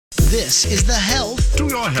This is the Health To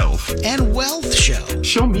your health. and Wealth Show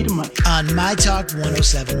Show me the money. on My Talk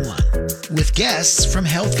 1071 with guests from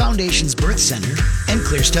Health Foundation's Birth Center and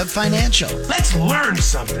ClearStub Financial. Let's learn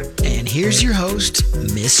something. And here's your host,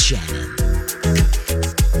 Miss Shannan.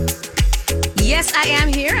 Yes, I am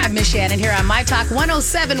here. I'm Miss Shannan here on My Talk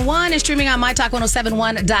 1071 and streaming on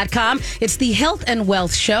MyTalk1071.com. It's the Health and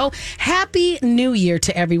Wealth Show. Happy New Year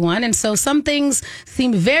to everyone. And so some things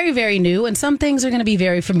seem very, very new and some things are going to be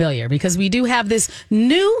very familiar because we do have this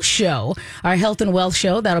new show, our Health and Wealth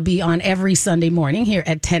Show, that'll be on every Sunday morning here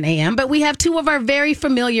at 10 a.m. But we have two of our very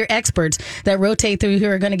familiar experts that rotate through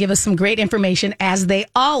here are going to give us some great information as they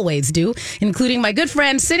always do, including my good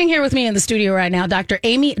friend sitting here with me in the studio right now, Dr.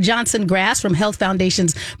 Amy Johnson-Grass from Health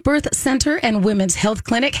Foundation's Birth Center and Women's Health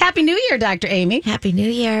Clinic. Happy New Year, Dr. Amy. Happy New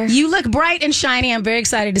Year. You look bright and shiny. I'm very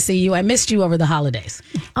excited to see you. I missed you over the holidays.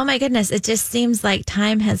 Oh my goodness. It just seems like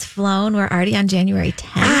time has flown. We're already on January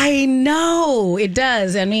 10th. I know it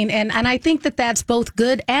does. I mean, and I think that that's both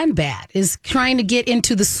good and bad, is trying to get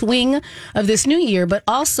into the swing of this new year, but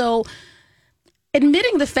also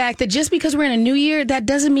admitting the fact that just because we're in a new year, that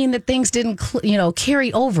doesn't mean that things didn't,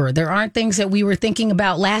 carry over. There aren't things that we were thinking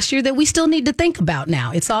about last year that we still need to think about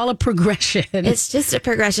now. It's all a progression. It's just a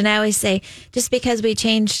progression. I always say, just because we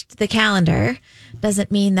changed the calendar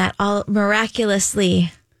doesn't mean that all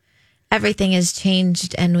miraculously everything is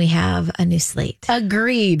changed and we have a new slate.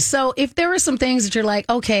 Agreed. So if there are some things that you're like,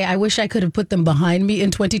 okay, I wish I could have put them behind me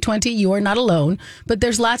in 2020, you are not alone. But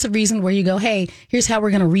there's lots of reasons where you go, hey, here's how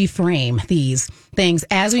we're going to reframe these things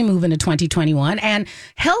as we move into 2021. And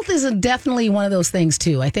health is definitely one of those things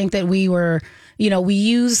too. I think that we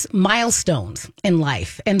use milestones in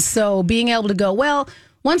life. And so being able to go, well,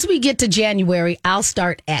 once we get to January, I'll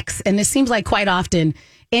start X. And it seems like quite often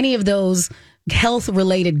any of those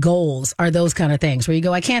health-related goals are those kind of things where you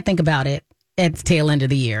go, I can't think about it at the tail end of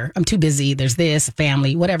the year. I'm too busy. There's this,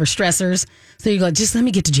 family, whatever, stressors. So you go, just let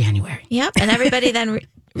me get to January. Yep. And everybody then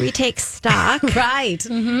retakes stock. Right.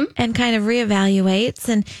 Mm-hmm. And kind of reevaluates.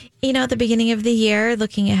 And, at the beginning of the year,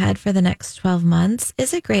 looking ahead for the next 12 months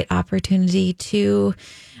is a great opportunity to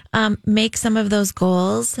make some of those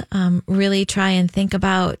goals, really try and think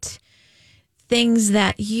about things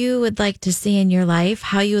that you would like to see in your life,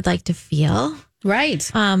 how you would like to feel. Right.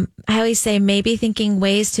 I always say maybe thinking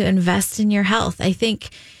ways to invest in your health. I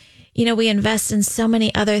think, we invest in so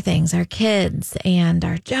many other things, our kids and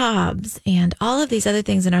our jobs and all of these other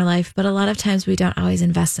things in our life. But a lot of times we don't always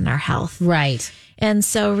invest in our health. Right. And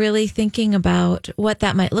so really thinking about what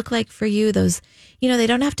that might look like for you, those, they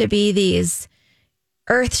don't have to be these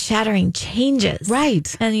earth-shattering changes.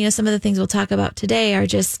 Right. And, some of the things we'll talk about today are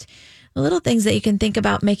just the little things that you can think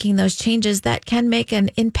about making those changes that can make an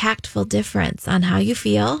impactful difference on how you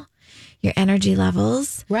feel, your energy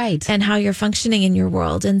levels, right, and how you're functioning in your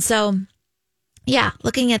world. And so, yeah,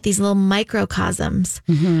 looking at these little microcosms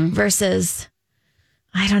versus,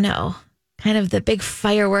 I don't know, kind of the big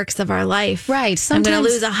fireworks of our life. Right. Sometimes, I'm going to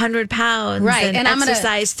lose 100 pounds right. and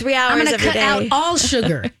exercise 3 hours every day. I'm going to cut out all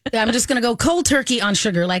sugar. I'm just going to go cold turkey on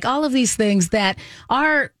sugar. Like all of these things that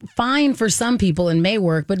are fine for some people and may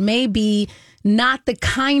work, but may be not the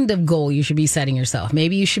kind of goal you should be setting yourself.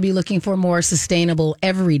 Maybe you should be looking for more sustainable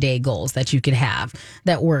everyday goals that you could have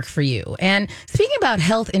that work for you. And speaking about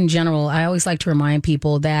health in general, I always like to remind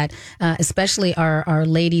people that, especially our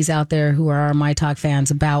ladies out there who are our My Talk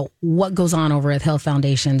fans, about what goes on over at Health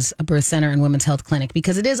Foundation's Birth Center and Women's Health Clinic,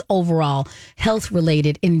 because it is overall health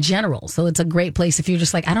related in general. So it's a great place if you're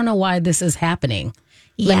just like, I don't know why this is happening.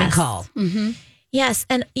 Let me call. Mm-hmm. Yes.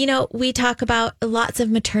 And, we talk about lots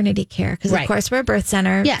of maternity care because, right, of course, we're a birth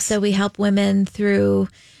center. Yes. So we help women through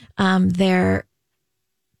their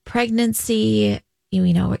pregnancy.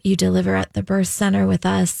 You deliver at the birth center with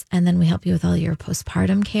us, and then we help you with all your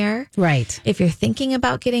postpartum care. Right. If you're thinking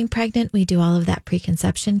about getting pregnant, we do all of that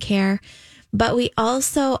preconception care. But we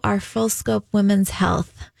also are full scope women's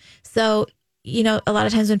health. So, a lot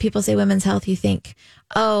of times when people say women's health, you think,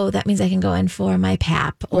 oh, that means I can go in for my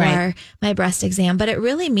PAP or right, my breast exam. But it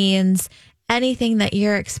really means anything that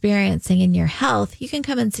you're experiencing in your health, you can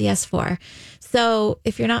come and see us for. So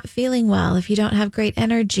if you're not feeling well, if you don't have great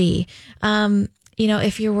energy,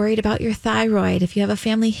 if you're worried about your thyroid, if you have a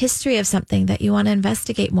family history of something that you want to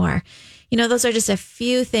investigate more, those are just a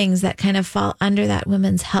few things that kind of fall under that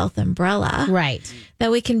women's health umbrella. Right.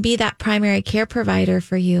 That we can be that primary care provider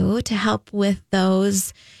for you to help with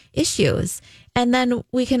those issues. And then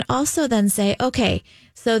we can also then say, okay,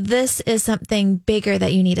 so this is something bigger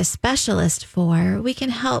that you need a specialist for. We can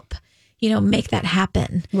help, make that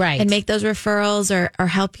happen. Right. And make those referrals or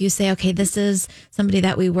help you say, okay, this is somebody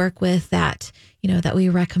that we work with that, that we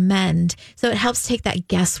recommend. So it helps take that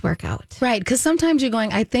guesswork out. Right. Because sometimes you're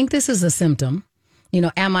going, I think this is a symptom.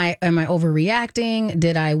 Am I overreacting?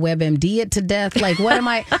 Did I WebMD it to death? Like, what am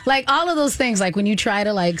I, like all of those things, like when you try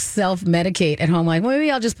to like self-medicate at home, like maybe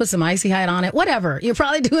I'll just put some Icy Hide on it, whatever. You're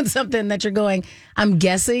probably doing something that you're going, I'm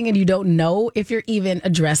guessing, and you don't know if you're even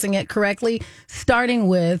addressing it correctly. Starting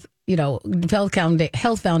with,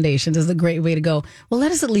 health foundations is a great way to go. Well,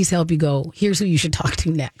 let us at least help you go, here's who you should talk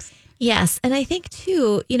to next. Yes. And I think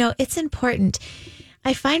too, it's important.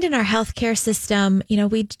 I find in our healthcare system,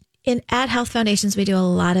 at Health Foundations, we do a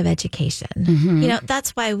lot of education. Mm-hmm.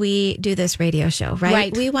 That's why we do this radio show,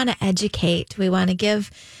 right? We want to educate. We want to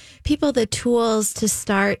give people the tools to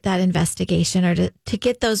start that investigation or to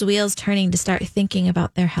get those wheels turning to start thinking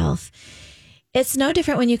about their health. It's no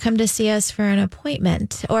different when you come to see us for an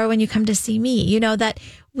appointment or when you come to see me, that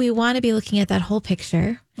we want to be looking at that whole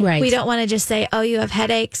picture. Right. We don't want to just say, oh, you have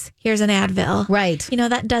headaches, here's an Advil. Right.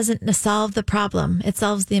 That doesn't solve the problem. It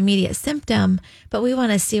solves the immediate symptom, but we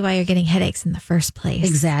want to see why you're getting headaches in the first place.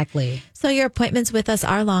 Exactly. So your appointments with us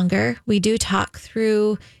are longer. We do talk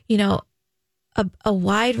through, a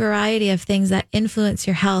wide variety of things that influence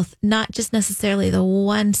your health, not just necessarily the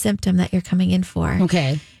one symptom that you're coming in for.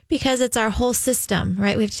 Okay. Because it's our whole system,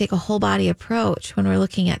 right? We have to take a whole body approach when we're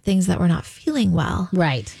looking at things that we're not feeling well.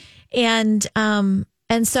 Right. And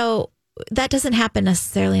so that doesn't happen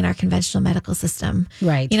necessarily in our conventional medical system.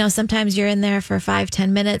 Right. Sometimes you're in there for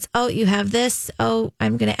 5-10 minutes. Oh, you have this. Oh,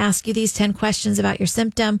 I'm going to ask you these 10 questions about your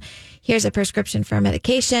symptom. Here's a prescription for a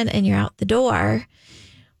medication and you're out the door.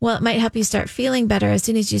 Well, it might help you start feeling better as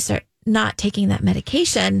soon as you start not taking that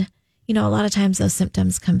medication. A lot of times those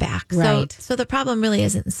symptoms come back. Right. So the problem really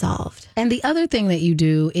isn't solved. And the other thing that you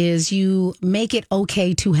do is you make it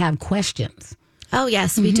okay to have questions. Oh,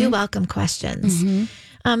 yes. We do welcome questions.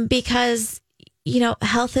 Because,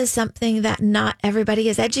 health is something that not everybody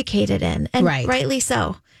is educated in. And rightly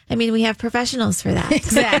so. I mean, we have professionals for that.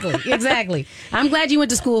 Exactly. I'm glad you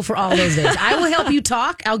went to school for all those days. I will help you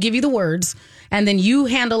talk. I'll give you the words. And then you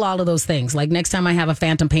handle all of those things. Like next time I have a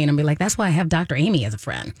phantom pain, I'll be like, that's why I have Dr. Amy as a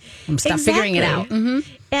friend. I'm figuring it out. Mm-hmm.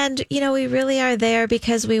 And, we really are there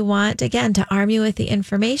because we want, again, to arm you with the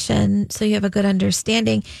information so you have a good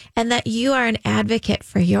understanding and that you are an advocate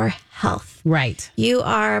for your health. Right. You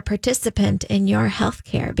are a participant in your health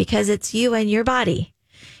care because it's you and your body.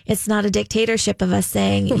 It's not a dictatorship of us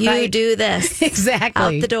saying, you do this. Exactly.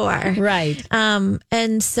 Out the door. Right.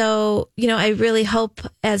 And so, I really hope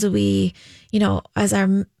as we, as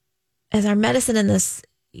our medicine in this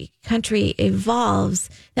country evolves,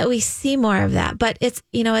 that we see more of that. But it's,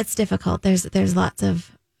 it's difficult. There's lots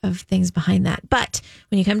of things behind that. But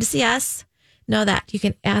when you come to see us, know that you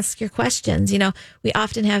can ask your questions. We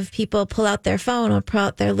often have people pull out their phone or pull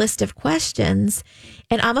out their list of questions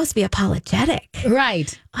and almost be apologetic.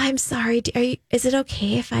 Right. I'm sorry. Is it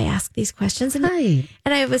okay if I ask these questions? Right.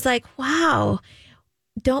 And I was like, wow,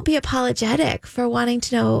 don't be apologetic for wanting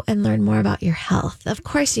to know and learn more about your health. Of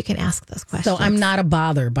course, you can ask those questions. So I'm not a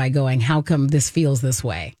bother by going, how come this feels this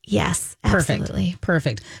way? Yes, absolutely.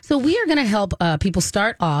 Perfect. So we are going to help people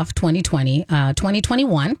start off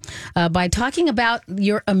 2021 by talking about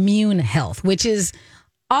your immune health, which is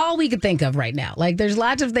all we could think of right now. Like there's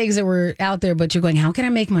lots of things that were out there, but you're going, how can I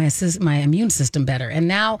make my immune system better? And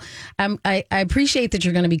now I appreciate that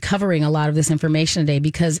you're going to be covering a lot of this information today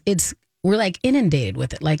because we're like inundated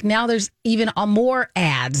with it. Like now there's even more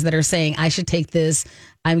ads that are saying I should take this.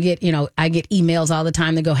 I get emails all the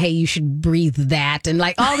time that go, hey, you should breathe that. And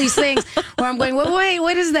like all these things where I'm going, well, wait,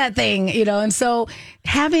 what is that thing? And so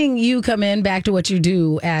having you come in back to what you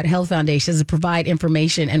do at Health Foundations to provide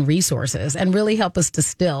information and resources and really help us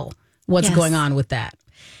distill what's going on with that.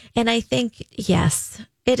 And I think, yes,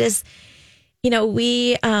 it is,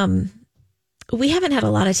 we haven't had a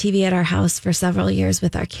lot of TV at our house for several years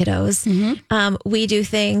with our kiddos. Mm-hmm. We do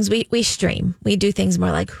things, we stream. We do things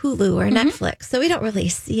more like Hulu or Netflix. So we don't really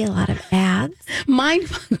see a lot of ads. Mine,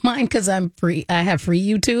 because I'm free. I have free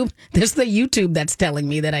YouTube. There's the YouTube that's telling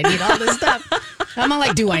me that I need all this stuff. I'm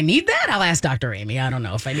like, do I need that? I'll ask Dr. Amy. I don't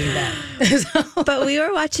know if I need that. But we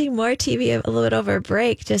were watching more TV a little bit over a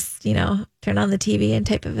break, just, turn on the TV and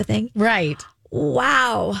type of a thing. Right.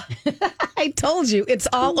 Wow. I told you, it's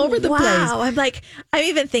all over the place. Wow. I'm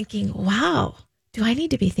even thinking, wow, do I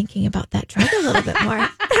need to be thinking about that drug a little bit more? And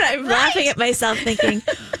I'm laughing at myself thinking,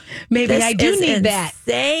 maybe I do need that.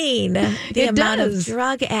 Insane. The amount of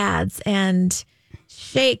drug ads and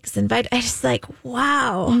shakes and I just like,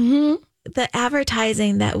 wow. Mm-hmm. The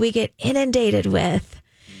advertising that we get inundated with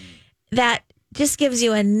that just gives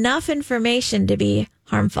you enough information to be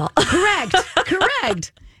harmful.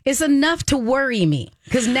 Correct. it's enough to worry me.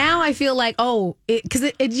 Because now I feel like, because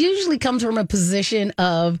it usually comes from a position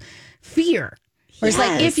of fear. Or it's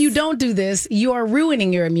like, if you don't do this, you are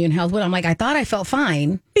ruining your immune health. But I'm like, I thought I felt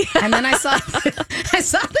fine. And then I saw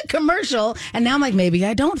the commercial, and now I'm like, maybe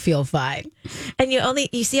I don't feel fine. And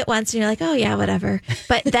you see it once, and you're like, oh, yeah, whatever.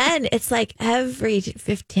 But then it's like every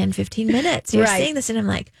 15 minutes, you're seeing this, and I'm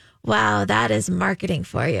like, wow, that is marketing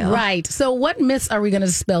for you. Right. So what myths are we going to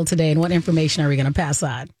dispel today, and what information are we going to pass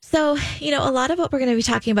on? So, a lot of what we're going to be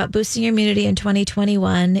talking about boosting your immunity in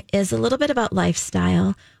 2021 is a little bit about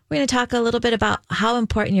lifestyle. We're going to talk a little bit about how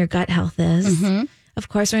important your gut health is. Mm-hmm. Of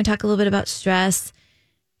course, we're going to talk a little bit about stress,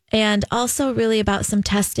 and also really about some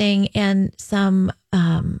testing and some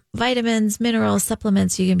vitamins, minerals,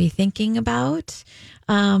 supplements you can be thinking about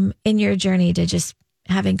in your journey to just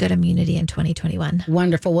having good immunity in 2021.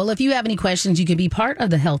 Wonderful. Well, if you have any questions, you can be part of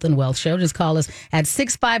the Health and Wealth Show. Just call us at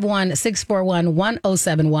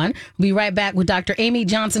 651-641-1071. We'll be right back with Dr. Amy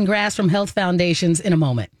Johnson-Grass from Health Foundations in a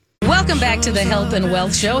moment. Welcome back to the Health and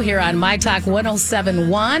Wealth Show here on My Talk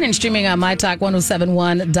 1071 and streaming on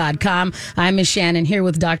MyTalk1071.com. I'm Miss Shannan here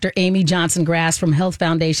with Dr. Amy Johnson-Grass from Health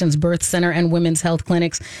Foundations Birth Center and Women's Health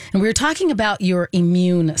Clinics. And we're talking about your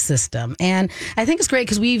immune system. And I think it's great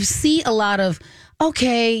because we see a lot of,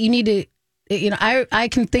 you need to, I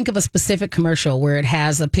can think of a specific commercial where it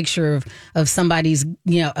has a picture of somebody's,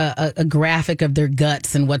 a graphic of their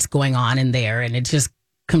guts and what's going on in there. And it just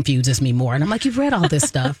confuses me more. And I'm like, you've read all this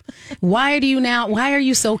stuff. Why are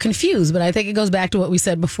you so confused? But I think it goes back to what we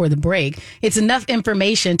said before the break. It's enough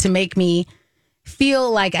information to make me feel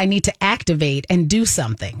like I need to activate and do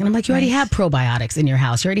something. And I'm like, you already have probiotics in your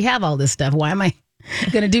house. You already have all this stuff. Why am I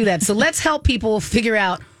going to do that? So let's help people figure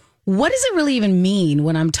out, what does it really even mean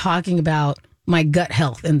when I'm talking about my gut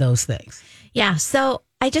health and those things? Yeah. So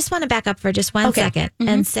I just want to back up for just one second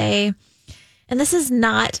and say, and this is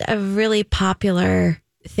not a really popular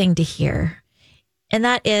thing to hear, and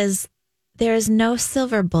that is, there is no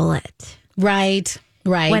silver bullet. Right.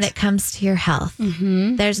 When it comes to your health.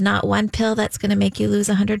 Mm-hmm. There's not one pill that's going to make you lose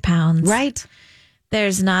 100 pounds. Right.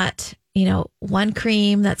 There's not, one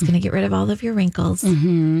cream that's going to get rid of all of your wrinkles.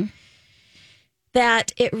 Mm-hmm.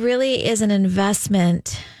 That it really is an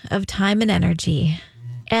investment of time and energy.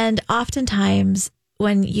 And oftentimes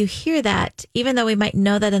when you hear that, even though we might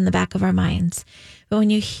know that in the back of our minds, but when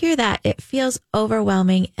you hear that, it feels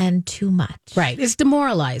overwhelming and too much. Right. It's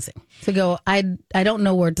demoralizing to go, I don't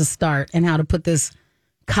know where to start and how to put this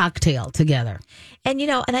cocktail together. And,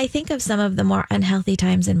 and I think of some of the more unhealthy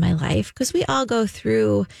times in my life, because we all go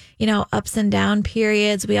through, ups and down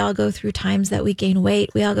periods. We all go through times that we gain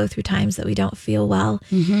weight. We all go through times that we don't feel well.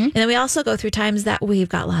 Mm-hmm. And then we also go through times that we've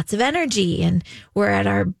got lots of energy and we're at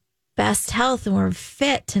our best health and we're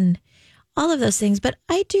fit and all of those things. But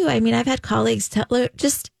I've had colleagues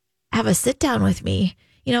just have a sit down with me,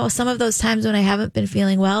 some of those times when I haven't been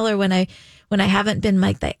feeling well or when I haven't been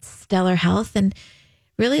like that stellar health, and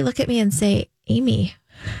really look at me and say, Amy,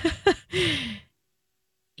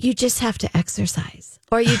 you just have to exercise,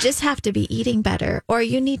 or you just have to be eating better, or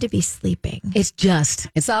you need to be sleeping.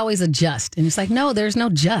 It's always a just. And it's like, no, there's no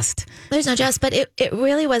just. There's no just. But it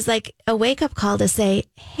really was like a wake up call to say,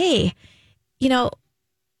 hey,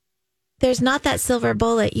 there's not that silver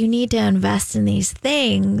bullet. You need to invest in these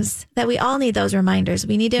things that we all need, those reminders.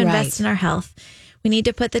 We need to invest in our health. We need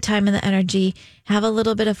to put the time and the energy, have a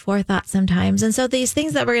little bit of forethought sometimes. And so these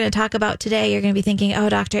things that we're going to talk about today, you're going to be thinking, oh,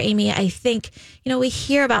 Dr. Amy, I think, we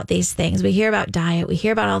hear about these things. We hear about diet. We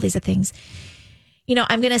hear about all these things.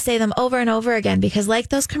 I'm going to say them over and over again because like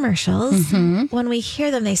those commercials, when we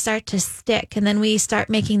hear them, they start to stick. And then we start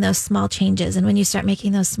making those small changes. And when you start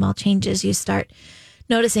making those small changes, you start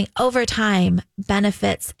noticing over time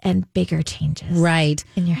benefits and bigger changes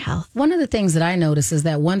in your health. One of the things that I notice is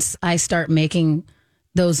that once I start making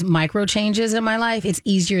those micro changes in my life, it's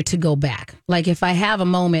easier to go back. Like if I have a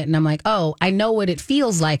moment and I'm like, oh, I know what it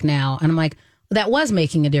feels like now. And I'm like, that was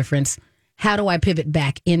making a difference. How do I pivot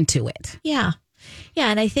back into it? Yeah. Yeah.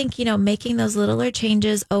 And I think, making those littler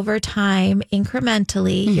changes over time,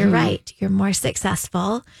 incrementally, you're right. You're more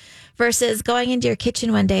successful versus going into your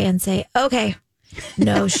kitchen one day and say, okay,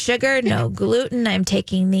 no sugar, no gluten. I'm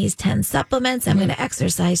taking these 10 supplements. I'm going to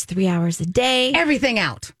exercise 3 hours a day. Everything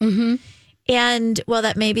out. Mm-hmm. And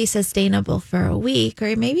that may be sustainable for a week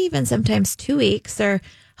or maybe even sometimes 2 weeks or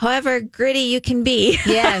however gritty you can be.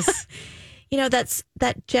 Yes.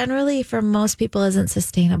 That generally for most people isn't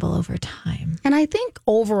sustainable over time. And I think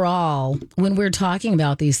overall, when we're talking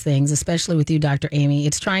about these things, especially with you, Dr. Amy,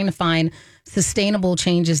 it's trying to find sustainable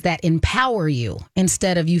changes that empower you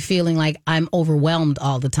instead of you feeling like I'm overwhelmed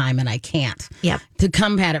all the time and I can't. Yep. To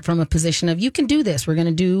combat it from a position of you can do this. We're going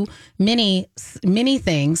to do many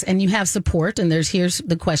things, and you have support, and here's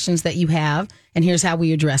the questions that you have, and here's how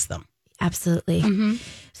we address them. Absolutely.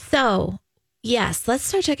 So, yes, let's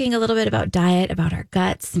start talking a little bit about diet, about our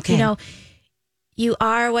guts. Okay. You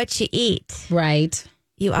are what you eat. Right.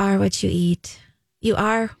 You are what you eat. You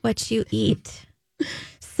are what you eat.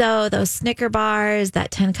 So those Snicker bars,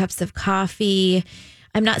 that 10 cups of coffee,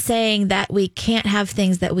 I'm not saying that we can't have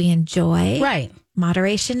things that we enjoy. Right.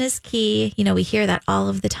 Moderation is key. We hear that all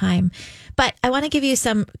of the time. But I want to give you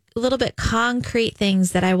some little bit concrete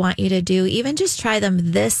things that I want you to do. Even just try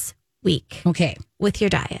them this week. Okay. With your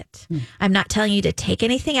diet. I'm not telling you to take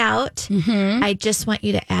anything out. I just want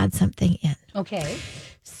you to add something in. Okay.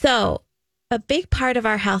 So a big part of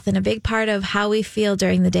our health and a big part of how we feel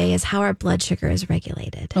during the day is how our blood sugar is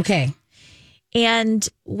regulated. Okay. And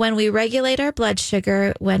when we regulate our blood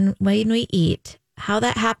sugar, when we eat, how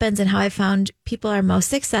that happens and how I found people are most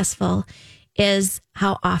successful is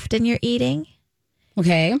how often you're eating.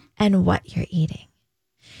 Okay. And what you're eating.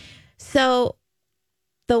 So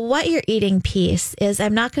the what you're eating piece is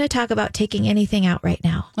I'm not going to talk about taking anything out right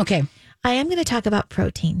now. Okay. I am going to talk about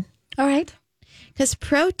protein. All right. Because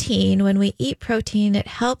protein, when we eat protein, it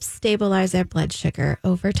helps stabilize our blood sugar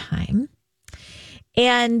over time.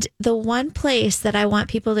 And the one place that I want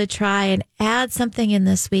people to try and add something in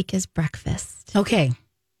this week is breakfast. Okay.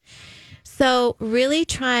 So really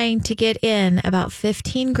trying to get in about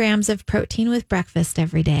 15 grams of protein with breakfast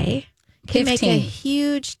every day can make a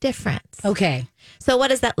huge difference. Okay. So what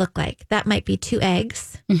does that look like? That might be 2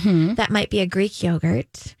 eggs. That might be a Greek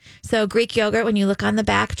yogurt. So Greek yogurt, when you look on the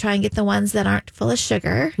back, try and get the ones that aren't full of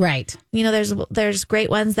sugar. Right. There's great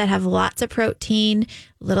ones that have lots of protein,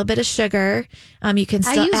 a little bit of sugar. You can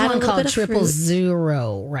still I use add one a little called bit of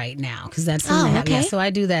 000 right now because that's okay. Yeah, so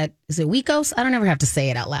I do that. Is it Wecos? I don't ever have to say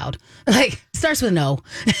it out loud. Like starts with an O.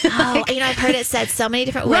 Oh, I've heard it said so many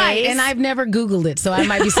different ways. Right, and I've never Googled it, so I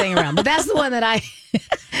might be saying around. But that's the one that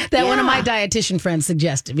one of my dietitian friends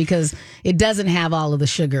suggested because it doesn't have all of the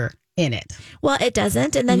sugar in it. Well, it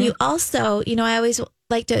doesn't. And then you also, I always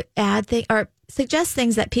like to add or suggest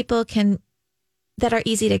things that people that are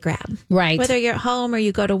easy to grab. Right. Whether you're at home or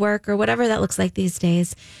you go to work or whatever that looks like these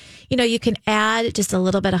days. You can add just a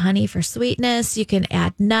little bit of honey for sweetness. You can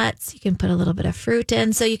add nuts. You can put a little bit of fruit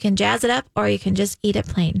in. So you can jazz it up or you can just eat it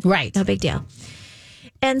plain. Right. No big deal.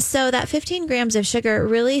 And so that 15 grams of sugar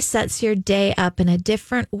really sets your day up in a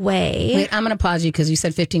different way. Wait, I'm going to pause you because you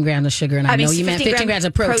said 15 grams of sugar, and I know you meant 15 grams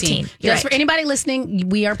of protein. Just for anybody listening,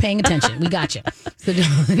 we are paying attention. We got you. So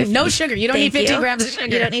no sugar. You don't need 15 grams of sugar.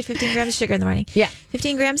 You don't need 15 grams of sugar in the morning. Yeah.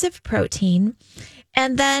 15 grams of protein.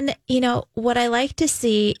 And then, what I like to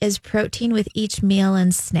see is protein with each meal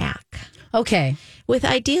and snack. Okay. With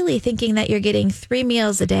ideally thinking that you're getting 3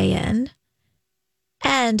 meals a day in.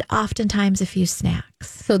 And oftentimes a few snacks.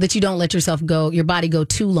 So that you don't let your body go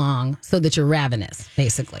too long so that you're ravenous,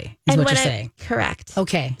 basically, is what you're saying. Correct.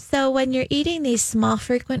 Okay. So when you're eating these small,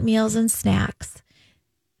 frequent meals and snacks,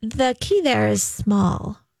 the key there is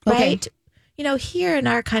small, right? Okay. Here in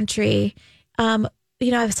our country, I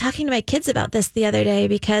was talking to my kids about this the other day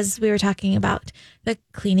because we were talking about the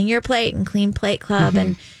cleaning your plate and clean plate club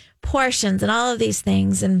and portions and all of these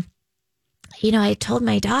things. And I told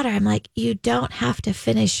my daughter, I'm like, you don't have to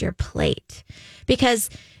finish your plate because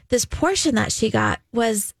this portion that she got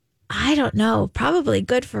was, I don't know, probably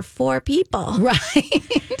good for 4 people. Right.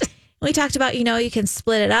 We talked about, you can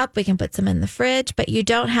split it up. We can put some in the fridge, but you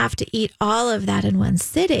don't have to eat all of that in one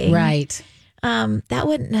sitting. Right. That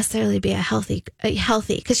wouldn't necessarily be a healthy,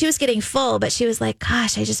 because she was getting full, but she was like,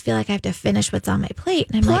 gosh, I just feel like I have to finish what's on my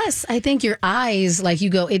plate. And Plus, I think your eyes, like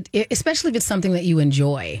you go, especially if it's something that you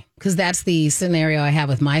enjoy, because that's the scenario I have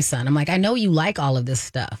with my son. I'm like, I know you like all of this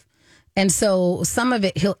stuff. And so some of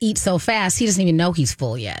it he'll eat so fast, he doesn't even know he's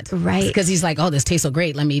full yet. Right. Because he's like, oh, this tastes so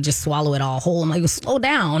great. Let me just swallow it all whole. I'm like, well, slow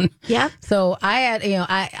down. Yep. So I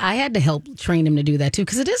had to help train him to do that too,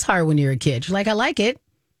 because it is hard when you're a kid. You're like, I like it.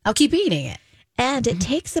 I'll keep eating it. And it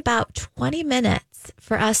takes about 20 minutes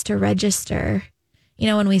for us to register,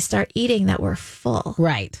 when we start eating that we're full.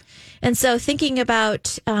 Right. And so thinking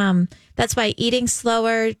about, that's why eating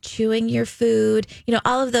slower, chewing your food,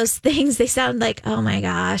 all of those things, they sound like, oh my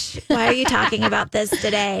gosh, why are you talking about this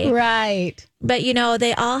today? Right. But,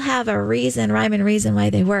 they all have a rhyme and reason why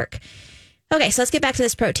they work. Okay, so let's get back to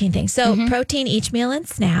this protein thing. So protein, each meal and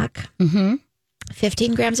snack.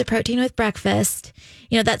 15 grams of protein with breakfast.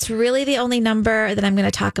 That's really the only number that I'm going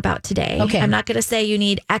to talk about today. Okay. I'm not going to say you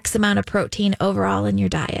need X amount of protein overall in your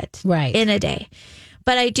diet. Right. In a day.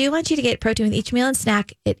 But I do want you to get protein with each meal and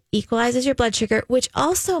snack. It equalizes your blood sugar, which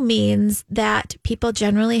also means that people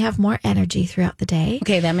generally have more energy throughout the day.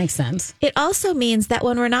 Okay, that makes sense. It also means that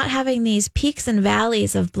when we're not having these peaks and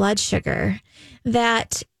valleys of blood sugar,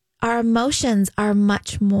 that our emotions are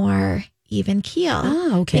much more even keel.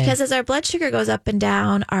 Oh, okay. Because as our blood sugar goes up and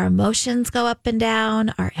down, our emotions go up and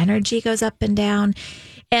down, our energy goes up and down.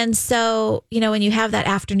 And so, when you have that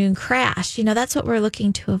afternoon crash, that's what we're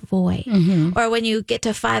looking to avoid. Mm-hmm. Or when you get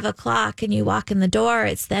to 5 o'clock and you walk in the door,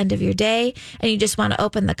 it's the end of your day and you just want to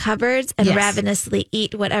open the cupboards and ravenously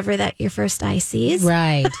eat whatever that your first eye sees.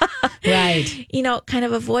 Right. Right. Kind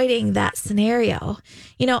of avoiding that scenario.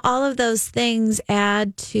 All of those things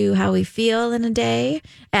add to how we feel in a day,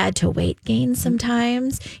 add to weight gain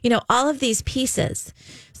sometimes, all of these pieces.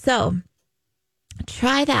 So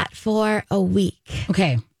try that for a week.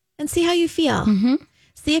 Okay. And see how you feel. Mm-hmm.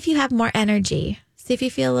 See if you have more energy. See if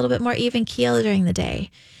you feel a little bit more even keel during the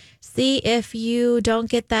day. See if you don't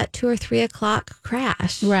get that 2 or 3 o'clock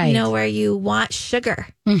crash. Right. Where you want sugar.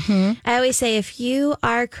 Mm-hmm. I always say if you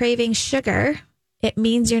are craving sugar, it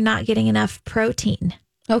means you're not getting enough protein.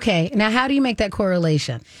 Okay. Now, how do you make that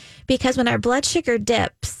correlation? Because when our blood sugar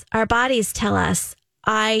dips, our bodies tell us,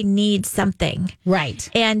 I need something. Right.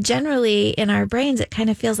 And generally in our brains, it kind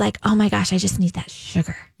of feels like, oh my gosh, I just need that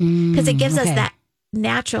sugar. Because it gives us that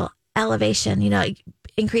natural elevation, it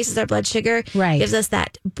increases our blood sugar. Right. Gives us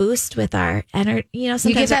that boost with our energy. Sometimes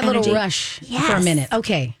you get that our little rush for a minute.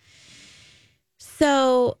 Okay.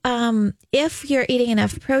 So if you're eating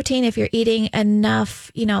enough protein, if you're eating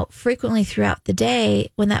enough, frequently throughout the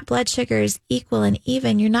day, when that blood sugar is equal and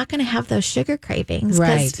even, you're not going to have those sugar cravings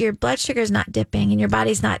because your blood sugar is not dipping and your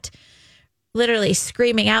body's not literally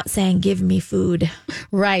screaming out saying, give me food.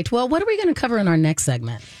 Right. Well, what are we going to cover in our next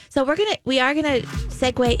segment? So we are going to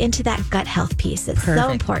segue into that gut health piece. It's so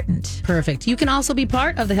important. Perfect. You can also be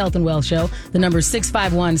part of the Health and Wealth Show. The number is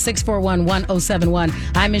 651-641-1071.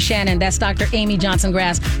 I'm Miss Shannan. That's Dr. Amy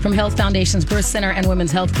Johnson-Grass from Health Foundation's Birth Center and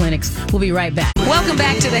Women's Health Clinics. We'll be right back. Welcome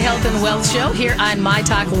back to the Health and Wealth Show here on My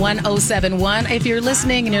Talk 1071. If you're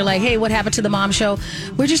listening and you're like, hey, what happened to the mom show?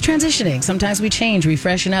 We're just transitioning. Sometimes we change, we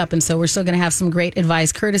freshen up. And so we're still going to have some great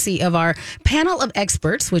advice courtesy of our panel of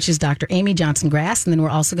experts, which is Dr. Amy Johnson-Grass. And then we're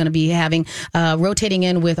also going to be having rotating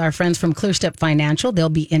in with our friends from ClearStep Financial. They'll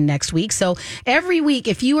be in next week. So every week,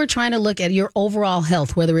 if you are trying to look at your overall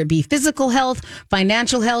health, whether it be physical health,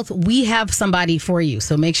 financial health, we have somebody for you.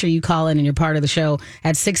 So make sure you call in and you're part of the show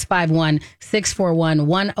at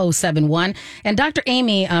 651-641-1071. And Dr.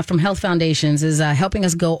 Amy from Health Foundations is helping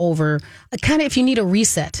us go over kind of if you need a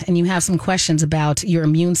reset and you have some questions about your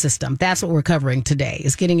immune system. That's what we're covering today,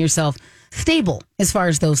 is getting yourself stable as far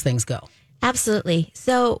as those things go. Absolutely.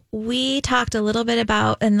 So we talked a little bit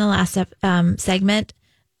about in the last segment,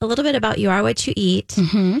 a little bit about you are what you eat.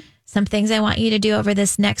 Mm-hmm. Some things I want you to do over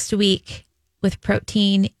this next week with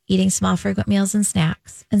protein, eating small, frequent meals and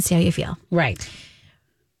snacks, and see how you feel. Right.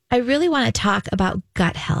 I really want to talk about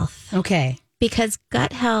gut health. Okay. Because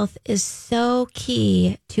gut health is so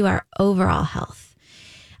key to our overall health.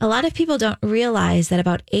 A lot of people don't realize that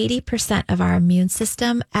about 80% of our immune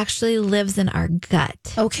system actually lives in our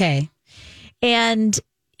gut. Okay. And,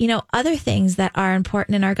 other things that are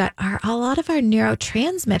important in our gut are a lot of our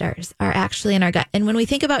neurotransmitters are actually in our gut. And when we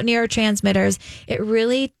think about neurotransmitters, it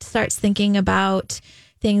really starts thinking about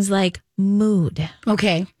things like mood.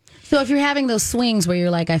 Okay. So if you're having those swings where you're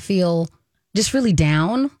like, I feel just really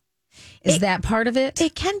down, is that part of it?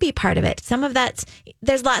 It can be part of it. Some of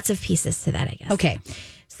there's lots of pieces to that, I guess. Okay.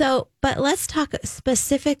 So, but let's talk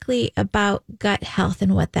specifically about gut health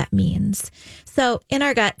and what that means. So in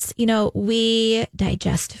our guts, we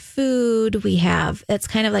digest food. It's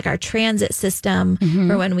kind of like our transit system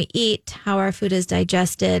for when we eat, how our food is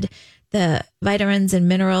digested. The vitamins and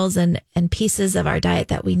minerals and pieces of our diet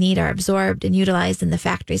that we need are absorbed and utilized in the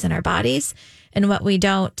factories in our bodies. And what we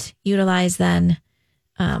don't utilize, then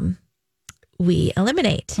we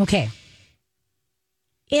eliminate. Okay.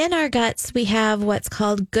 In our guts, we have what's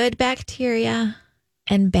called good bacteria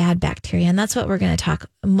and bad bacteria. And that's what we're going to talk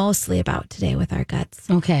mostly about today with our guts.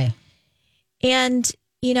 Okay. And,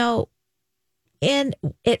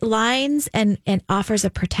 it lines and offers a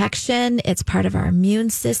protection. It's part of our immune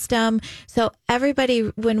system. So everybody,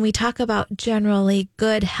 when we talk about generally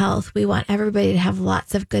good health, we want everybody to have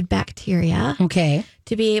lots of good bacteria. Okay.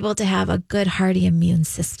 To be able to have a good, hearty immune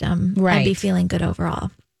system. Right. And be feeling good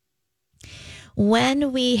overall.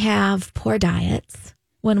 When we have poor diets,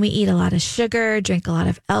 when we eat a lot of sugar, drink a lot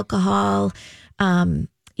of alcohol,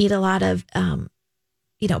 eat a lot of,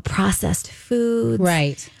 processed foods.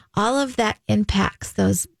 Right. All of that impacts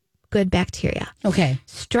those good bacteria. Okay.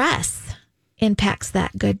 Stress impacts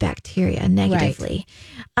that good bacteria negatively.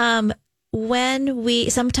 Sometimes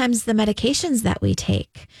the medications that we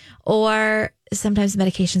take, or sometimes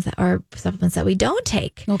medications that are supplements that we don't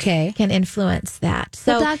take, can influence that.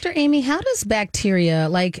 So, Dr. Amy, how does bacteria,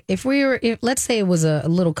 like if let's say it was a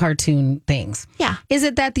little cartoon things. Yeah. Is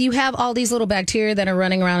it that you have all these little bacteria that are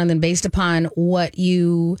running around and then based upon what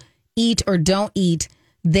you eat or don't eat,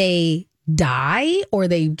 they die or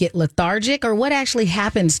they get lethargic, or what actually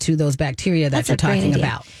happens to those bacteria that you're talking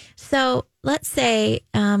about? So let's say,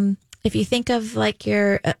 if you think of like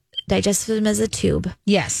your digestive system as a tube.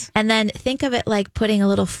 Yes. And then think of it like putting a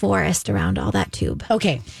little forest around all that tube.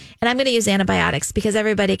 Okay. And I'm going to use antibiotics because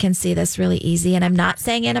everybody can see this really easy. And I'm not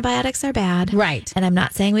saying antibiotics are bad. Right. And I'm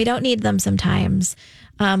not saying we don't need them sometimes.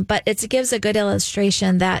 But it gives a good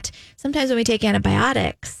illustration that sometimes when we take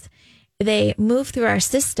antibiotics, they move through our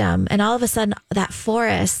system and all of a sudden that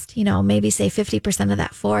forest, maybe say 50% of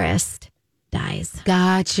that forest dies.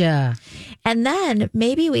 Gotcha. And then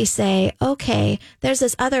maybe we say, okay, there's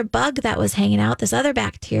this other bug that was hanging out, this other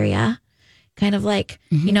bacteria, kind of like,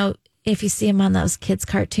 if you see them on those kids'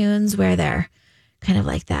 cartoons where they're kind of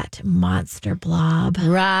like that monster blob.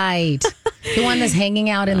 Right. The one that's hanging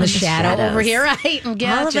out in the shadow over here. Right.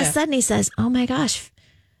 Gotcha. All of a sudden he says, oh my gosh,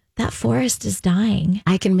 that forest is dying.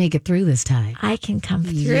 I can make it through this time. I can come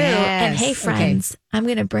through. Yes. And hey, friends, I'm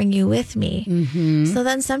going to bring you with me. Mm-hmm. So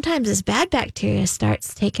then sometimes this bad bacteria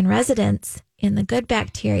starts taking residence in the good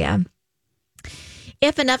bacteria.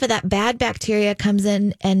 If enough of that bad bacteria comes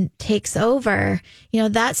in and takes over,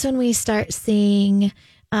 that's when we start seeing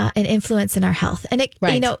an influence in our health. And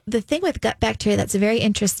the thing with gut bacteria that's very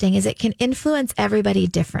interesting is it can influence everybody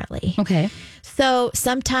differently. Okay. So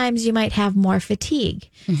sometimes you might have more fatigue.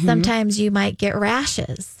 Mm-hmm. Sometimes you might get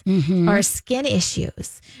rashes or skin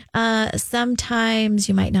issues. Sometimes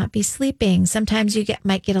you might not be sleeping. Sometimes you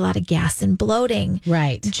might get a lot of gas and bloating.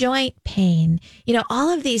 Right. Joint pain. All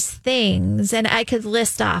of these things, and I could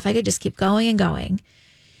list off. I could just keep going and going.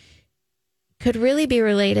 Could really be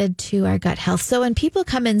related to our gut health. So when people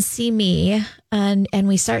come and see me and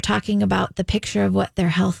we start talking about the picture of what their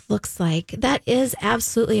health looks like, that is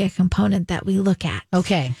absolutely a component that we look at.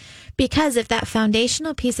 Okay. Because if that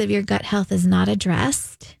foundational piece of your gut health is not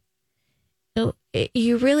addressed,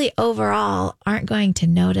 you really overall aren't going to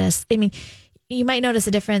notice. I mean, you might notice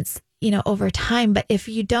a difference, over time, but if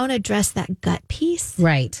you don't address that gut piece,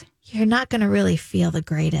 right, you're not going to really feel the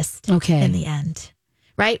greatest in the end.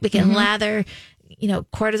 Right? We can lather,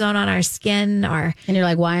 cortisone on our skin and you're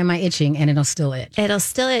like, why am I itching? And it'll still itch. It'll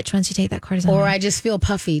still itch once you take that cortisone. Or I just feel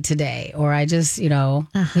puffy today. Or I just, yeah,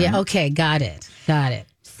 okay, got it.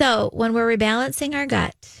 So when we're rebalancing our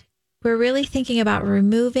gut, we're really thinking about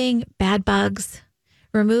removing bad bugs,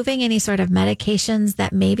 removing any sort of medications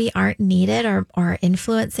that maybe aren't needed or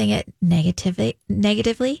influencing it negatively.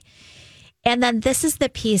 And then this is the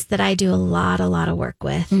piece that I do a lot of work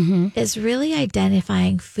with, is really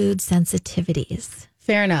identifying food sensitivities.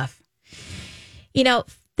 Fair enough.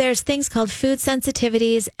 There's things called food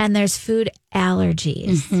sensitivities and there's food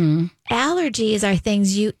allergies. Mm-hmm. Allergies are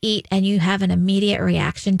things you eat and you have an immediate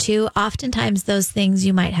reaction to. Oftentimes those things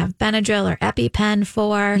you might have Benadryl or EpiPen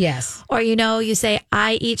for. Yes. Or, you say,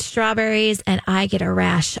 I eat strawberries and I get a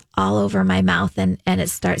rash all over my mouth and it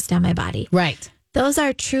starts down my body. Right. Those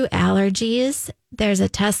are true allergies. There's a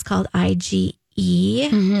test called IgE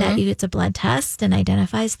it's a blood test and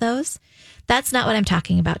identifies those. That's not what I'm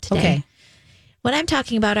talking about today. Okay. What I'm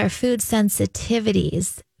talking about are food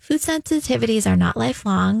sensitivities. Food sensitivities are not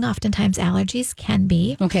lifelong. Oftentimes allergies can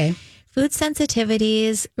be. Okay. Food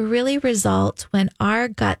sensitivities really result when our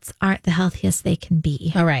guts aren't the healthiest they can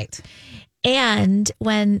be. All right. And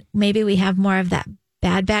when maybe we have more of that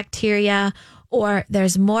bad bacteria or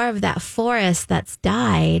there's more of that forest that's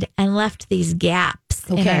died and left these gaps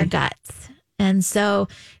in our guts. And so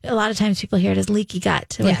a lot of times people hear it as leaky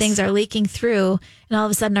gut, where things are leaking through and all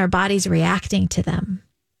of a sudden our body's reacting to them.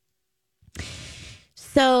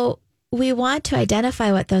 So we want to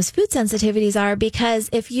identify what those food sensitivities are, because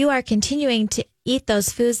if you are continuing to eat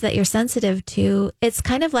those foods that you're sensitive to, it's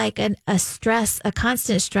kind of like a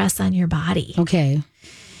constant stress on your body. Okay.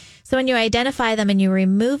 So when you identify them and you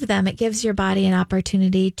remove them, it gives your body an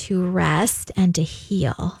opportunity to rest and to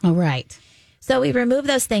heal. All right. So we remove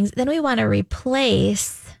those things. Then we want to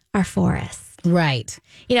replace our forest. Right.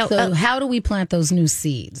 So how do we plant those new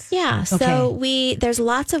seeds? Yeah. Okay. So there's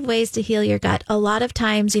lots of ways to heal your gut. A lot of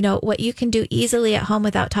times, what you can do easily at home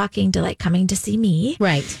without coming to see me.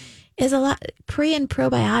 Right. Is a lot pre and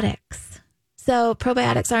probiotics. So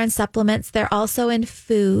probiotics are in supplements. They're also in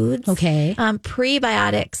foods. Okay.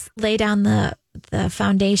 Prebiotics lay down the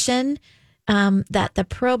foundation that the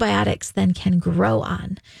probiotics then can grow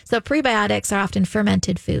on. So prebiotics are often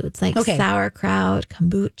fermented foods like sauerkraut,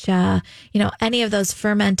 kombucha, any of those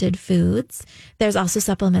fermented foods. There's also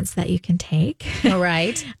supplements that you can take. All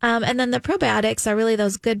right. And then the probiotics are really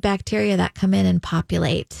those good bacteria that come in and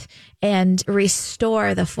populate and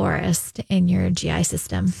restore the forest in your GI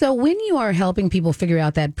system. So when you are helping people figure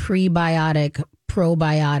out that prebiotic,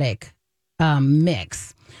 probiotic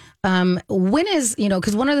mix, when is,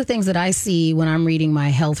 because one of the things that I see when I'm reading my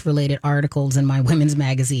health related articles in my women's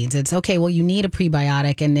magazines, it's okay, well, you need a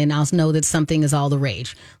prebiotic, and then I'll know that something is all the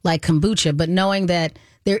rage, like kombucha, but knowing that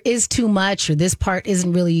there is too much or this part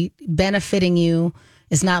isn't really benefiting you.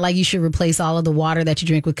 It's not like you should replace all of the water that you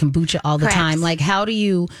drink with kombucha all the time. Like, how do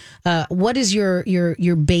you, what is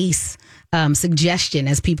your base suggestion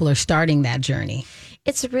as people are starting that journey?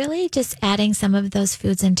 It's really just adding some of those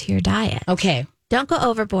foods into your diet. Okay. Don't go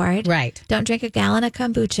overboard. Right. Don't drink a gallon of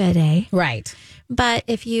kombucha a day. Right. But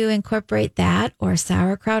if you incorporate that or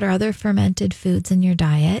sauerkraut or other fermented foods in your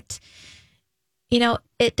diet,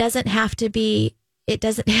 it doesn't have to be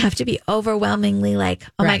overwhelmingly like,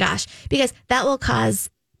 oh my gosh, because that will cause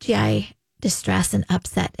GI distress and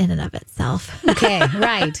upset in and of itself. Okay,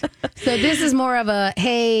 right. So this is more of a,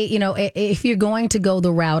 hey, if you're going to go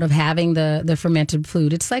the route of having the fermented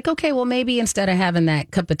food, it's like, okay, well, maybe instead of having that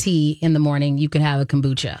cup of tea in the morning, you could have a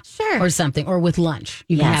kombucha. Sure. Or something. Or with lunch,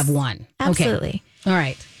 you can have one. Absolutely. Okay. All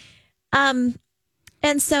right.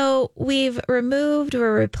 And so we're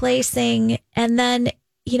replacing, and then,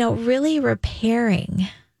 really repairing.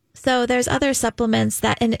 So there's other supplements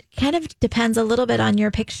and it kind of depends a little bit on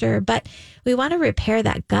your picture, but we want to repair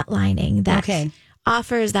that gut lining that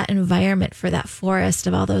offers that environment for that forest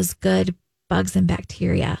of all those good bugs and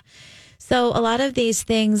bacteria. So a lot of these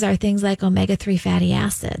things are things like omega-3 fatty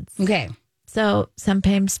acids. Okay. So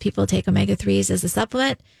sometimes people take omega-3s as a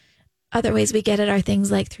supplement. Other ways we get it are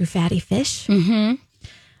things like through fatty fish. Mm-hmm.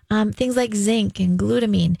 Things like zinc and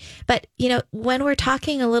glutamine. But, when we're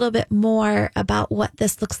talking a little bit more about what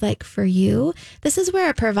this looks like for you, this is where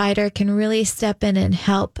a provider can really step in and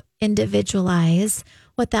help individualize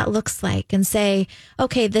what that looks like and say,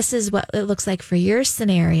 okay, this is what it looks like for your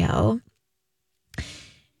scenario.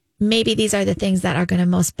 Maybe these are the things that are going to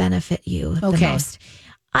most benefit you the most.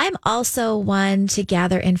 I'm also one to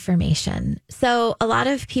gather information. So a lot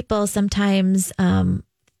of people sometimes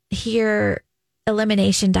hear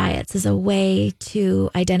elimination diets as a way to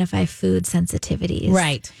identify food sensitivities.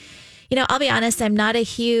 Right. I'll be honest, I'm not a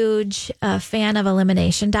huge fan of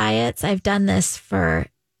elimination diets. I've done this for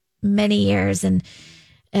many years and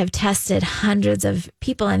have tested hundreds of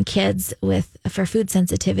people and kids for food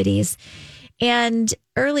sensitivities. And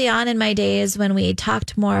early on in my days, when we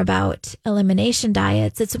talked more about elimination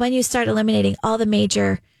diets, it's when you start eliminating all the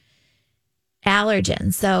major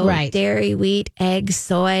allergens. So dairy, wheat, eggs,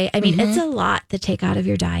 soy. I mean, it's a lot to take out of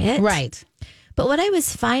your diet. Right. But what I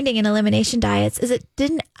was finding in elimination diets is it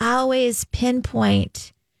didn't always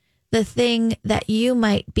pinpoint the thing that you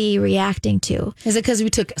might be reacting to. Is it because we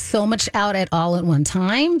took so much out at one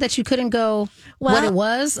time that you couldn't go what it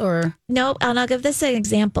was? Or no, and I'll give this an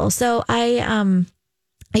example. So I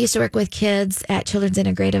used to work with kids at Children's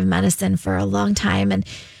Integrative Medicine for a long time, and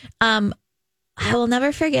I will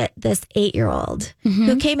never forget this 8-year-old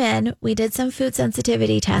who came in. We did some food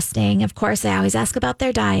sensitivity testing. Of course, I always ask about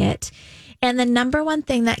their diet. And the number one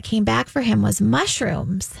thing that came back for him was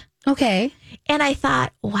mushrooms. Okay. And I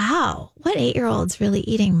thought, wow, what 8-year-old's really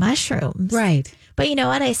eating mushrooms? Right. But you know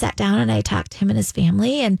what? I sat down and I talked to him and his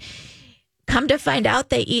family, and come to find out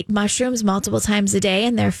they eat mushrooms multiple times a day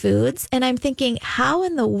in their foods. And I'm thinking, how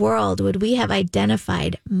in the world would we have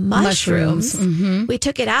identified mushrooms? We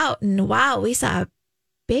took it out and wow, we saw a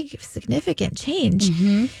big, significant change.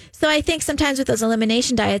 So I think sometimes with those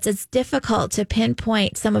elimination diets, it's difficult to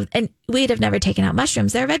pinpoint and we'd have never taken out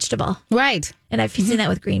mushrooms. They're a vegetable. Right. And I've seen that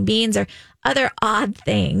with green beans or other odd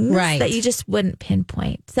things that you just wouldn't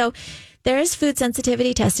pinpoint. So there is food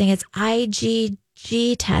sensitivity testing. It's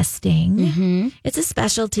IgG testing. It's a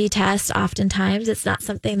specialty test. Oftentimes it's not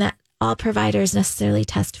something that all providers necessarily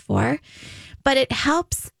test for, but it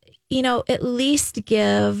helps, at least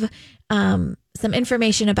give some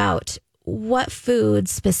information about what food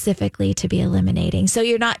specifically to be eliminating. So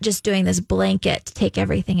you're not just doing this blanket, take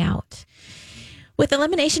everything out. With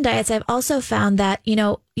elimination diets, I've also found that,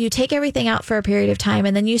 you take everything out for a period of time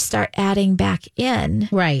and then you start adding back in.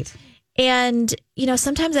 Right. And,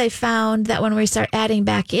 sometimes I found that when we start adding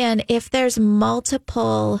back in, if there's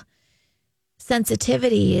multiple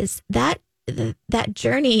sensitivities, that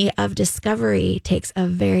journey of discovery takes a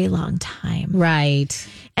very long time. Right.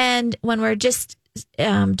 And when we're just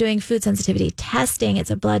doing food sensitivity testing,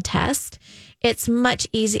 it's a blood test. It's much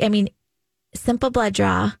easier. I mean, simple blood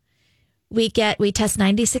draw. We test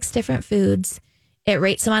 96 different foods. It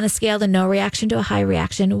rates them on a scale to no reaction to a high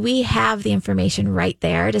reaction. We have the information right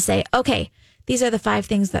there to say, okay, these are the 5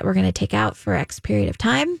 things that we're going to take out for X period of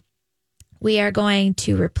time. We are going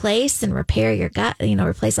to replace and repair your gut,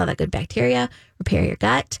 replace all that good bacteria, repair your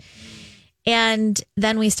gut. And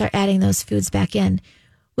then we start adding those foods back in.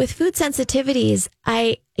 With food sensitivities,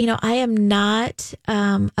 I am not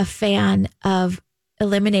a fan of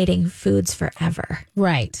eliminating foods forever.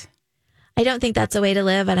 Right. I don't think that's a way to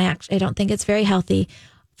live, and I don't think it's very healthy.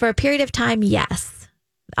 For a period of time, yes.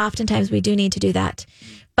 Oftentimes we do need to do that.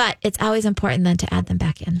 But it's always important then to add them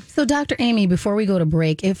back in. So, Dr. Amy, before we go to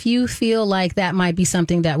break, if you feel like that might be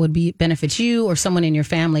something that would benefit you or someone in your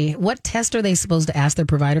family, what test are they supposed to ask their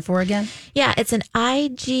provider for again? Yeah, it's an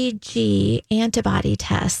IgG antibody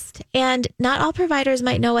test. And not all providers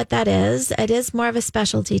might know what that is. It is more of a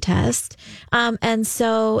specialty test. And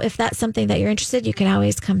so if that's something that you're interested, you can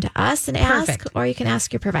always come to us and ask, Perfect. Or you can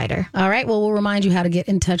ask your provider. All right. Well, we'll remind you how to get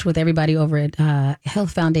in touch with everybody over at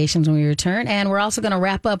Health Foundations when we return. And we're also going to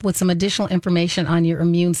wrap up with some additional information on your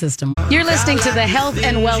immune system. You're listening to the Health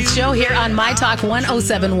and Wealth Show here on My Talk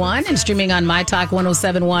 1071 and streaming on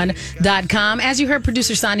mytalk1071.com. As you heard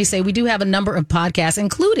producer Sandy say, we do have a number of podcasts,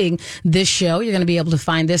 including this show. You're going to be able to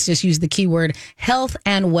find this. Just use the keyword health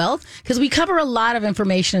and wealth because we cover a lot of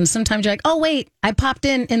information. And sometimes you're like, oh, wait, I popped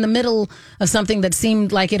in the middle of something that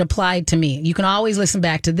seemed like it applied to me. You can always listen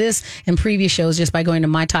back to this and previous shows just by going to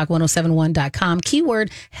mytalk1071.com.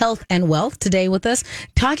 Keyword health and wealth. Today with us,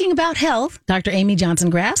 talking about health, Dr. Amy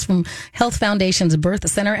Johnson-Grass from Health Foundation's Birth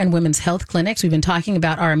Center and Women's Health Clinics. We've been talking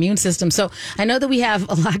about our immune system. So I know that we have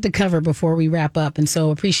a lot to cover before we wrap up. And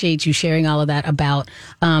so appreciate you sharing all of that about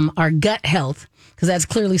our gut health, because that's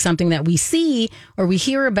clearly something that we see or we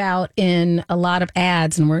hear about in a lot of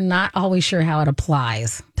ads, and we're not always sure how it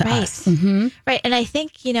applies to us. Mm-hmm. Right. And I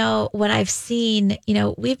think, what I've seen,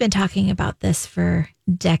 we've been talking about this for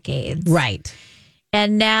decades. Right.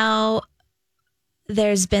 And now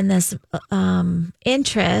there's been this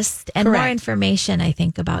interest and Correct. more information, I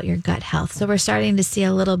think, about your gut health. So we're starting to see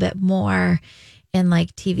a little bit more in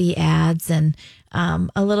like TV ads and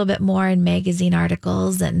a little bit more in magazine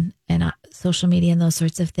articles and social media and those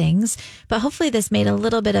sorts of things. But hopefully this made a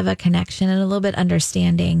little bit of a connection and a little bit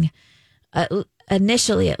understanding,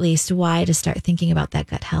 initially at least, why to start thinking about that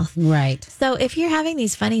gut health. Right. So if you're having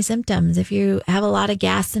these funny symptoms, if you have a lot of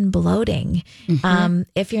gas and bloating,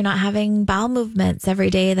 if you're not having bowel movements every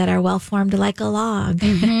day that are well formed like a log,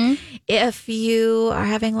 if you are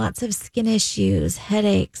having lots of skin issues,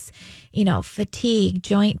 headaches, fatigue,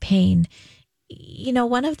 joint pain,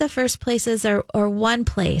 one of the first places or one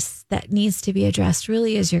place that needs to be addressed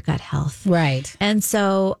really is your gut health. Right. And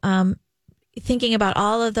so thinking about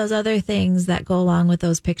all of those other things that go along with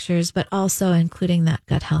those pictures, but also including that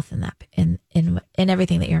gut health in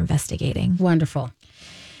everything that you're investigating. Wonderful.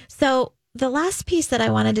 So the last piece that I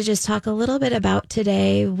wanted to just talk a little bit about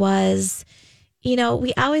today was,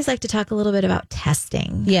 we always like to talk a little bit about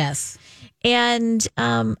testing. Yes. And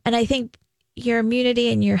I think your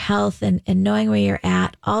immunity and your health and knowing where you're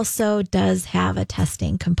at also does have a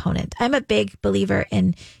testing component. I'm a big believer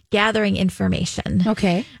in gathering information.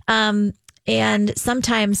 Okay. And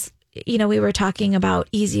sometimes, we were talking about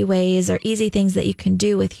easy ways or easy things that you can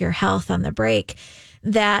do with your health on the break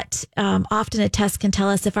that often a test can tell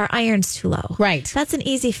us if our iron's too low. Right. That's an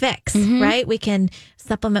easy fix, right? We can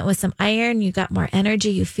supplement with some iron. You got more energy.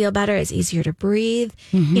 You feel better. It's easier to breathe.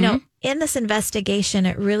 In this investigation,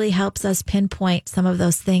 it really helps us pinpoint some of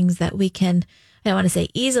those things that we can, I don't want to say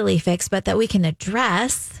easily fix, but that we can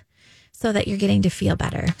address so that you're getting to feel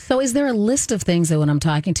better. So is there a list of things that when I'm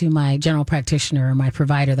talking to my general practitioner or my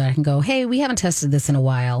provider that I can go, hey, we haven't tested this in a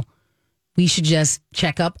while, we should just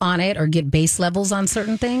check up on it or get base levels on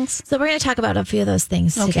certain things? So we're going to talk about a few of those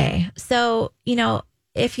things today. So,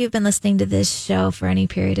 if you've been listening to this show for any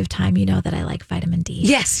period of time, you know that I like vitamin D.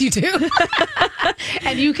 Yes, you do.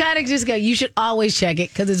 And you kind of just go, you should always check it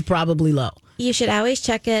because it's probably low. You should always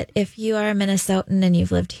check it. If you are a Minnesotan and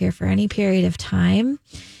you've lived here for any period of time,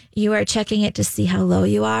 you are checking it to see how low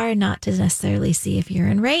you are, not to necessarily see if you're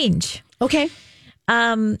in range. Okay.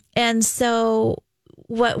 And so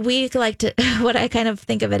what I kind of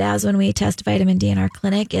think of it as when we test vitamin D in our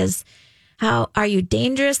clinic is, How are you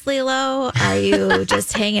dangerously low? Are you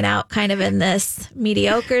just hanging out kind of in this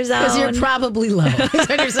mediocre zone? Because you're probably low. That's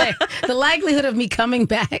what you're saying. The likelihood of me coming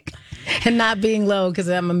back and not being low because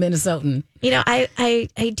I'm a Minnesotan. You know, I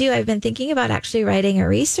do. I've been thinking about actually writing a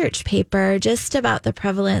research paper just about the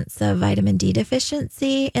prevalence of vitamin D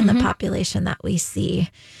deficiency in the population that we see.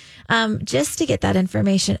 Just to get that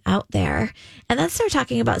information out there. And then start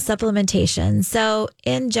talking about supplementation. So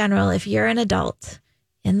in general, if you're an adult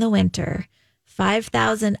in the winter,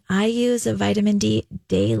 5,000 IUs of vitamin D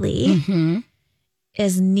daily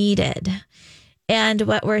is needed. And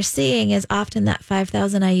what we're seeing is often that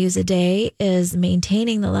 5,000 IUs a day is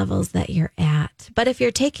maintaining the levels that you're at. But if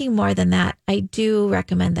you're taking more than that, I do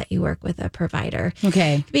recommend that you work with a provider.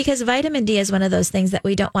 Okay. Because vitamin D is one of those things that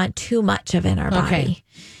we don't want too much of in our body. Okay.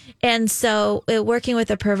 And so working with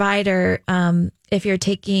a provider, if you're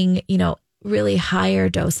taking, really higher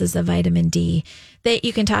doses of vitamin D, that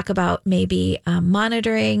you can talk about maybe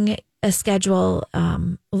monitoring a schedule,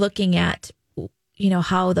 looking at,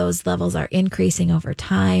 how those levels are increasing over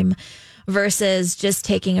time versus just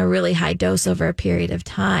taking a really high dose over a period of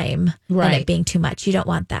time and it being too much. You don't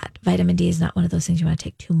want that. Vitamin D is not one of those things you want to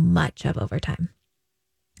take too much of over time.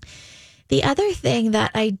 The other thing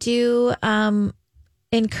that I do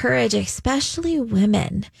encourage, especially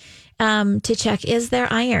women, to check is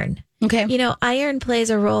their iron. Okay. Iron plays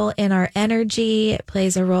a role in our energy. It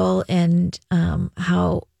plays a role in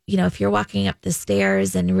how, if you're walking up the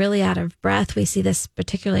stairs and really out of breath, we see this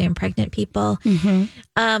particularly in pregnant people.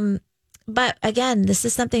 But again, this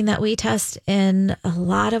is something that we test in a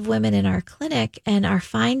lot of women in our clinic and are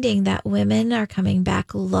finding that women are coming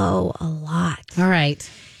back low a lot. All right.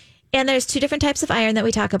 And there's two different types of iron that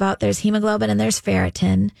we talk about. There's hemoglobin and there's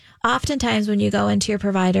ferritin. Oftentimes when you go into your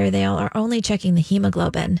provider, they are only checking the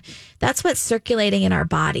hemoglobin. That's what's circulating in our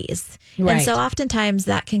bodies. Right. And so oftentimes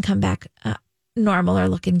that can come back normal or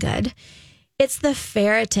looking good. It's the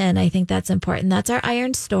ferritin, I think that's important. That's our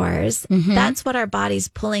iron stores. That's what our body's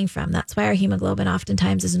pulling from. That's why our hemoglobin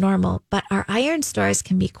oftentimes is normal. But our iron stores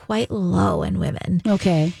can be quite low in women.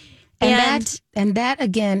 Okay. And that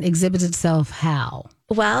again exhibits itself how?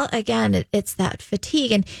 Well, again, it's that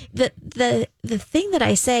fatigue. And the thing that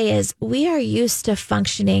I say is we are used to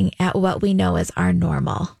functioning at what we know as our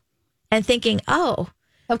normal and thinking, oh,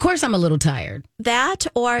 of course I'm a little tired. That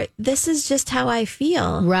or this is just how I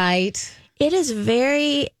feel. Right. It is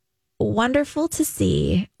very wonderful to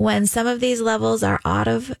see when some of these levels are out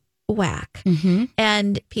of whack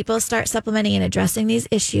and people start supplementing and addressing these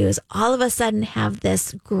issues, all of a sudden have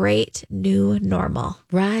this great new normal.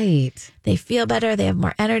 Right. They feel better. They have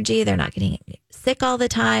more energy. They're not getting sick all the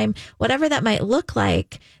time. Whatever that might look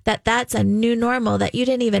like, that's a new normal that you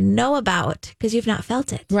didn't even know about because you've not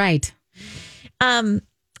felt it. Right.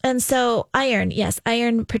 And so iron, yes,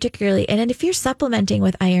 iron particularly. And if you're supplementing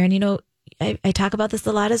with iron, I talk about this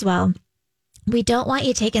a lot as well. We don't want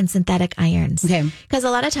you taking synthetic irons. Okay. Because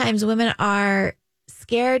a lot of times women are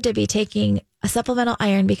scared to be taking a supplemental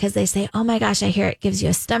iron because they say, oh my gosh, I hear it gives you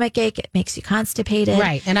a stomach ache. It makes you constipated.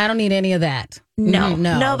 Right. And I don't need any of that. No,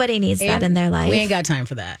 no. Nobody needs that in their life. We ain't got time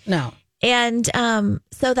for that. No. And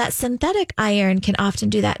so that synthetic iron can often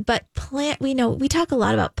do that. But we talk a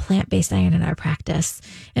lot about plant-based iron in our practice.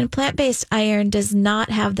 And plant-based iron does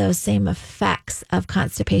not have those same effects of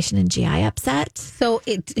constipation and GI upset. So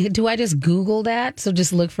do I just Google that? So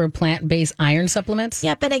just look for plant-based iron supplements?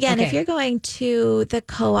 Yep. And again, if you're going to the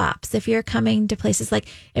co-ops, if you're coming to places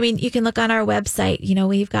you can look on our website.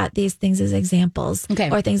 We've got these things as examples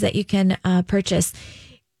or things that you can purchase.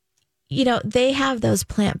 They have those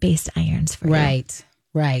plant-based irons for you.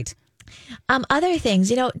 Right. Other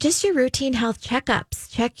things, just your routine health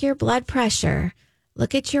checkups. Check your blood pressure.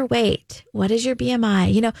 Look at your weight. What is your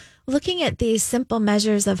BMI? Looking at these simple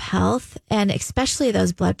measures of health and especially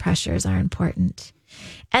those blood pressures are important.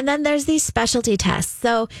 And then there's these specialty tests.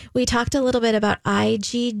 So we talked a little bit about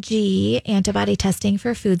IgG antibody testing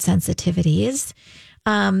for food sensitivities.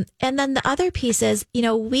 And then the other piece is,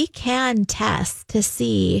 we can test to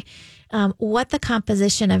see what the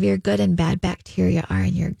composition of your good and bad bacteria are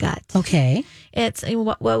in your gut. Okay. It's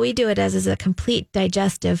what we do it as is a complete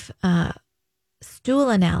digestive stool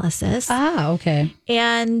analysis. Ah, okay.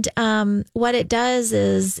 And what it does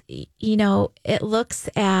is, it looks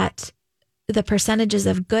at the percentages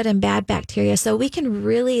of good and bad bacteria. So we can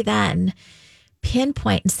really then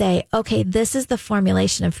pinpoint and say, okay, this is the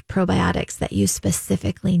formulation of probiotics that you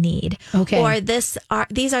specifically need. Okay. Or these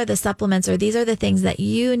are the supplements or these are the things that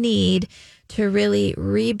you need to really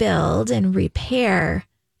rebuild and repair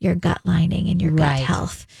your gut lining and your gut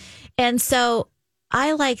health. And so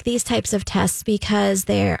I like these types of tests because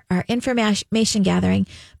they are information gathering,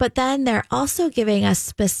 but then they're also giving us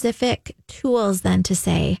specific tools then to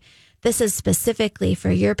say, this is specifically for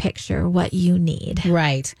your picture, what you need.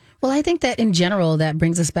 Right. Well, I think that in general, that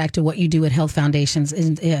brings us back to what you do at Health Foundations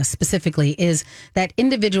specifically is that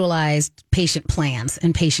individualized patient plans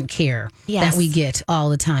and patient care that we get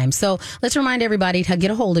all the time. So let's remind everybody to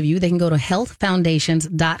get a hold of you. They can go to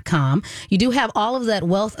healthfoundations.com. You do have all of that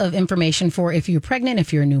wealth of information for if you're pregnant,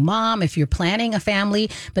 if you're a new mom, if you're planning a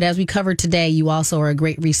family. But as we covered today, you also are a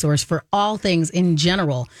great resource for all things in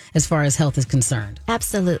general as far as health is concerned.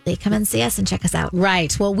 Absolutely. Come and see us and check us out.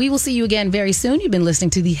 Right. Well, we will see you again very soon. You've been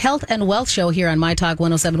listening to the Health and Wealth Show here on My Talk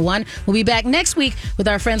 1071. We'll be back next week with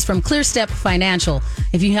our friends from ClearStep Financial.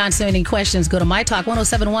 If you have any questions, go to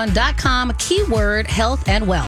mytalk1071.com, keyword health and wealth.